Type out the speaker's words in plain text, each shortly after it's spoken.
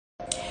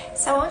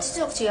So I want to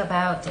talk to you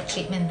about a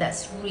treatment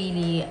that's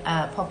really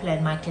popular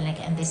in my clinic,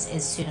 and this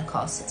is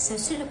Sunekos. So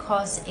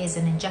Sunekos is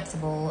an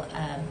injectable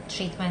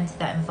treatment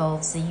that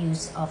involves the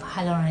use of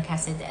hyaluronic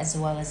acid as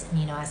well as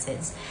amino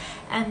acids.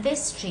 And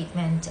this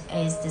treatment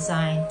is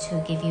designed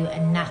to give you a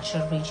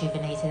natural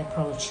rejuvenated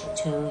approach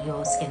to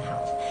your skin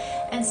health.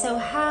 And so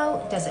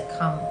how does it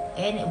come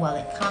in? Well,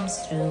 it comes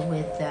through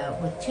with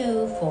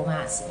two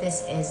formats.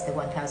 This is the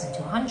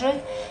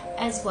 1200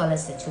 as well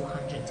as the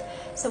 200.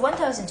 So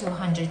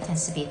 1200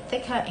 tends to be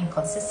thicker in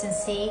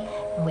consistency,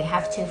 and we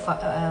have two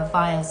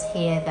vials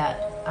here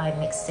that I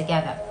mix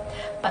together.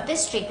 But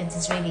this treatment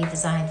is really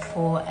designed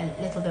for a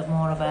little bit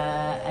more of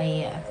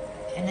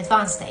an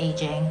advanced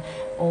aging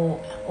or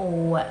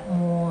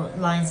more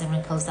lines and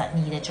wrinkles that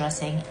need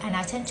addressing. And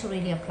I tend to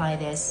really apply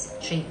this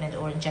treatment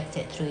or inject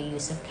it through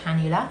use of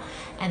cannula.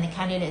 And the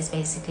cannula is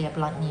basically a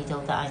blunt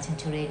needle that I tend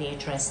to really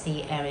address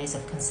the areas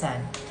of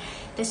concern.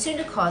 The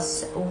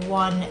Sunekos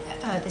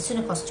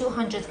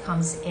 200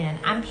 comes in an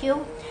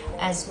ampule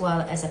as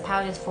well as a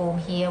powdered form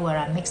here, where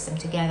I mix them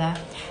together,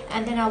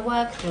 and then I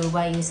work through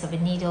by use of a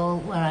needle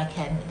where I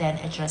can then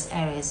address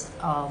areas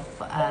of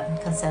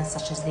concern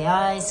such as the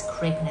eyes,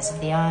 crepiness of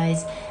the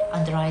eyes,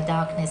 under eye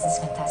darkness is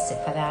fantastic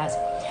for that,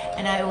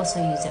 and I also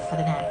use it for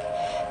the neck.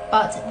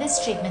 But this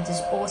treatment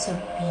is also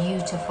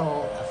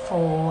beautiful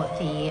for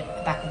the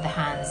back of the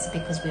hands,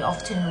 because we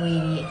often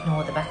really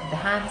ignore the back of the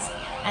hands,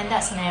 and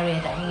that's an area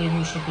that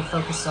we should be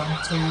focused on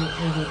to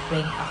really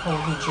bring a whole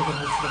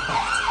rejuvenated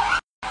effect.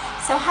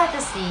 So how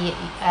does the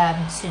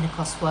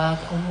Sunekos work,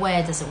 and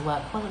where does it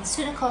work? Well, the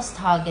Sunekos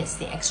targets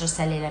the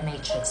extracellular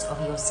matrix of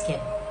your skin.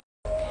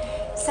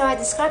 So I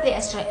describe the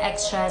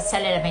extra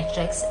cellular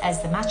matrix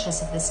as the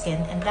mattress of the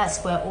skin, and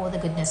that's where all the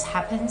goodness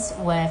happens,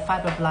 where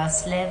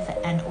fibroblasts live,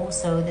 and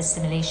also the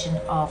stimulation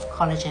of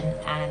collagen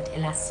and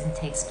elastin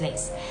takes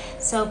place.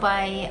 So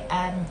by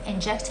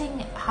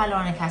injecting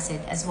hyaluronic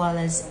acid as well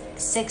as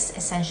 6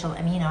 essential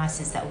amino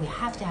acids that we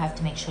have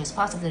to make sure is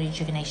part of the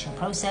rejuvenation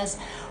process,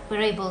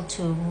 we're able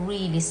to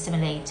really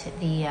stimulate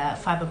the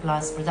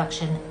fibroblast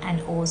production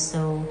and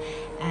also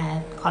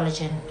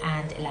collagen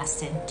and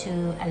elastin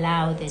to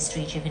allow this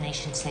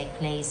rejuvenation to take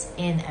place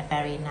in a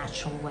very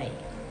natural way.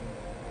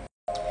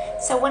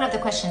 So one of the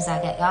questions I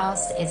get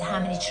asked is, how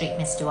many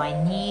treatments do I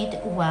need?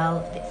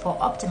 Well, for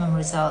optimum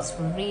results,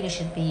 we really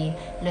should be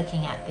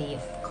looking at the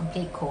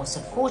complete course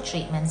of 4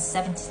 treatments,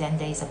 7 to 10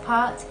 days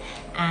apart,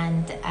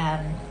 and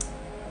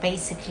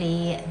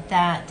basically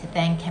that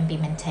then can be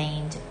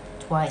maintained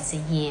twice a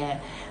year.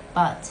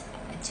 But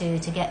to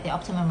get the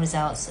optimum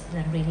results,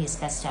 then really it's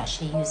best to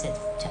actually use it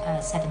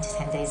 7 to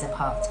 10 days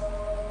apart.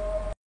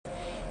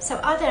 So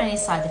are there any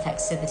side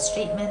effects to this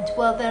treatment?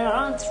 Well, there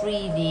aren't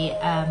really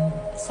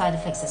side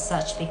effects as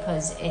such,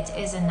 because it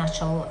is a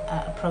natural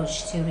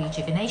approach to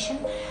rejuvenation.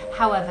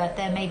 However,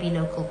 there may be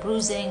local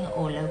bruising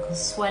or local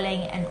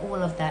swelling, and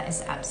all of that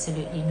is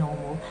absolutely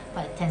normal,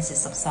 but it tends to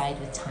subside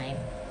with time.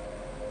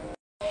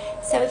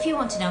 So if you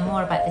want to know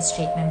more about this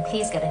treatment,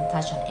 please get in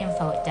touch on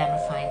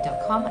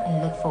info@dermalfine.com,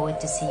 and look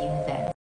forward to seeing you then.